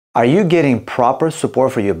Are you getting proper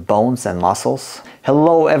support for your bones and muscles?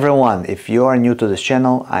 Hello everyone! If you are new to this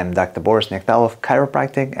channel, I'm Dr. Boris Nektalov,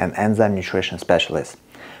 chiropractic and enzyme nutrition specialist.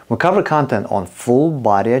 We cover content on full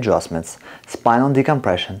body adjustments, spinal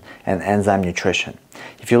decompression, and enzyme nutrition.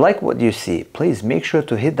 If you like what you see, please make sure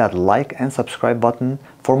to hit that like and subscribe button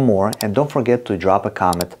for more, and don't forget to drop a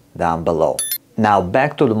comment down below. Now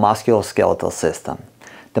back to the musculoskeletal system.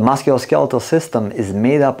 The musculoskeletal system is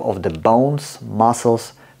made up of the bones,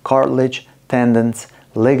 muscles, cartilage, tendons,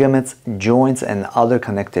 ligaments, joints, and other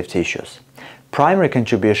connective tissues. Primary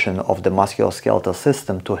contribution of the musculoskeletal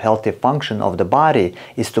system to healthy function of the body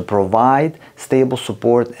is to provide stable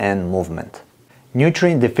support and movement.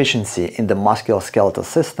 Nutrient deficiency in the musculoskeletal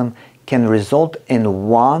system can result in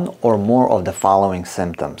one or more of the following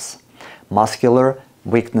symptoms: muscular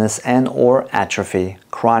weakness and/or atrophy,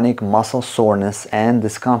 chronic muscle soreness and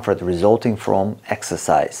discomfort resulting from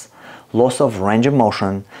exercise, loss of range of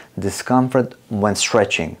motion, discomfort when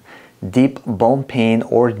stretching, deep bone pain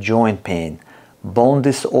or joint pain, bone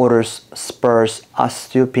disorders, spurs,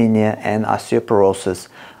 osteopenia and osteoporosis,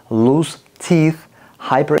 loose teeth,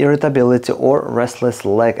 hyperirritability or restless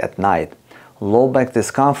leg at night, low back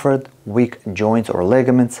discomfort, weak joints or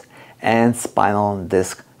ligaments, and spinal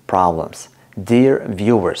disc problems. Dear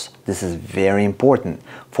viewers, this is very important.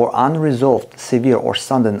 For unresolved, severe or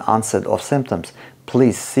sudden onset of symptoms,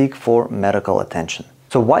 please seek for medical attention.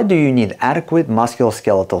 So why do you need adequate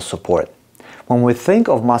musculoskeletal support? When we think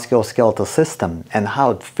of musculoskeletal system and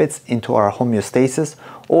how it fits into our homeostasis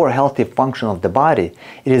or healthy function of the body,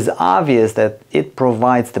 it is obvious that it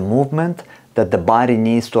provides the movement that the body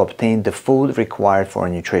needs to obtain the food required for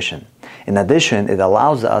nutrition. In addition, it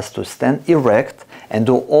allows us to stand erect and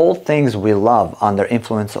do all things we love under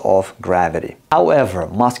influence of gravity. However,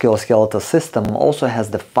 musculoskeletal system also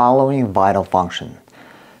has the following vital function: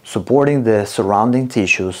 supporting the surrounding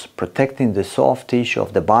tissues, protecting the soft tissue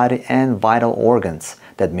of the body and vital organs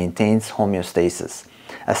that maintains homeostasis,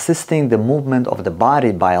 assisting the movement of the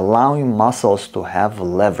body by allowing muscles to have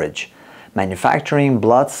leverage, manufacturing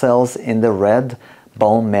blood cells in the red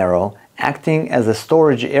bone marrow, acting as a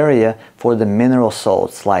storage area for the mineral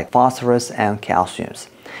salts like phosphorus and calciums.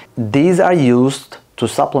 These are used to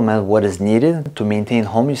supplement what is needed to maintain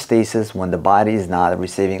homeostasis when the body is not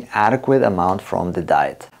receiving adequate amount from the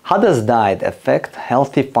diet. How does diet affect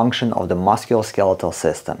healthy function of the musculoskeletal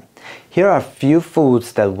system? Here are a few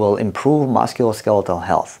foods that will improve musculoskeletal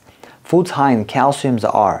health. Foods high in calciums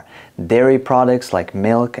are dairy products like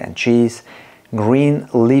milk and cheese, green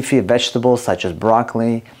leafy vegetables such as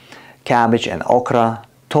broccoli, cabbage and okra,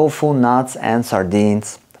 tofu, nuts and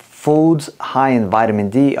sardines. Foods high in vitamin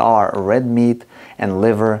D are red meat and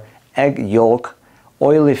liver, egg yolk,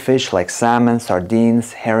 oily fish like salmon,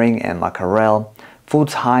 sardines, herring and mackerel.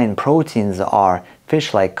 Foods high in proteins are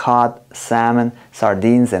fish like cod, salmon,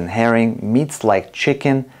 sardines and herring, meats like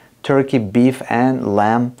chicken, turkey, beef and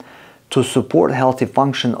lamb. To support healthy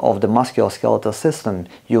function of the musculoskeletal system,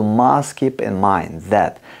 you must keep in mind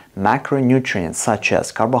that macronutrients such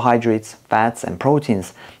as carbohydrates, fats, and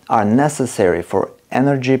proteins are necessary for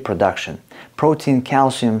energy production. Protein,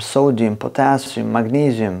 calcium, sodium, potassium,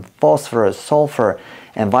 magnesium, phosphorus, sulfur,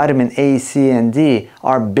 and vitamin A, C, and D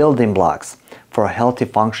are building blocks for healthy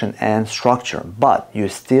function and structure, but you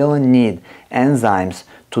still need enzymes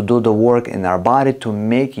to do the work in our body to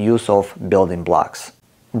make use of building blocks.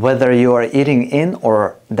 Whether you are eating in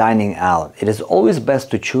or dining out, it is always best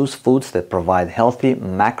to choose foods that provide healthy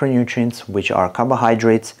macronutrients, which are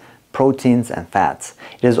carbohydrates, proteins, and fats.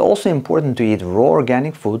 It is also important to eat raw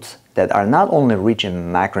organic foods that are not only rich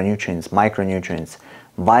in macronutrients, micronutrients,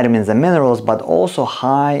 vitamins, and minerals, but also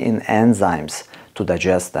high in enzymes to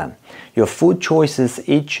digest them. Your food choices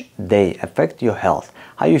each day affect your health.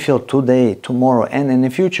 How you feel today, tomorrow, and in the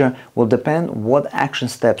future will depend what action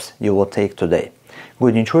steps you will take today.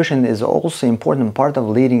 Good nutrition is also an important part of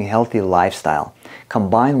leading a healthy lifestyle.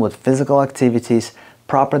 Combined with physical activities,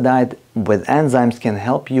 proper diet with enzymes can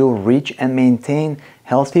help you reach and maintain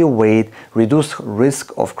healthy weight, reduce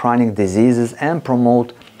risk of chronic diseases, and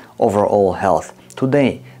promote overall health.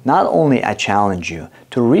 Today, not only I challenge you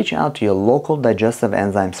to reach out to your local digestive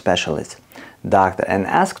enzyme specialist, doctor, and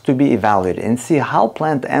ask to be evaluated and see how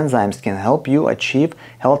plant enzymes can help you achieve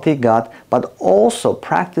healthy gut, but also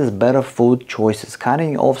practice better food choices,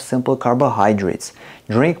 cutting off simple carbohydrates,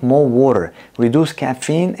 drink more water, reduce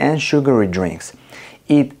caffeine and sugary drinks,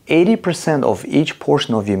 eat 80% of each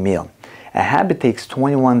portion of your meal. A habit takes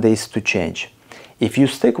 21 days to change. If you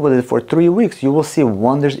stick with it for 3 weeks, you will see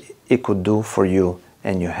wonders it could do for you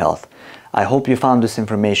and your health. I hope you found this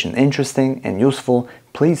information interesting and useful.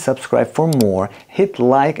 Please subscribe for more, hit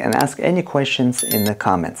like and ask any questions in the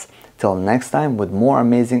comments. Till next time with more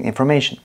amazing information.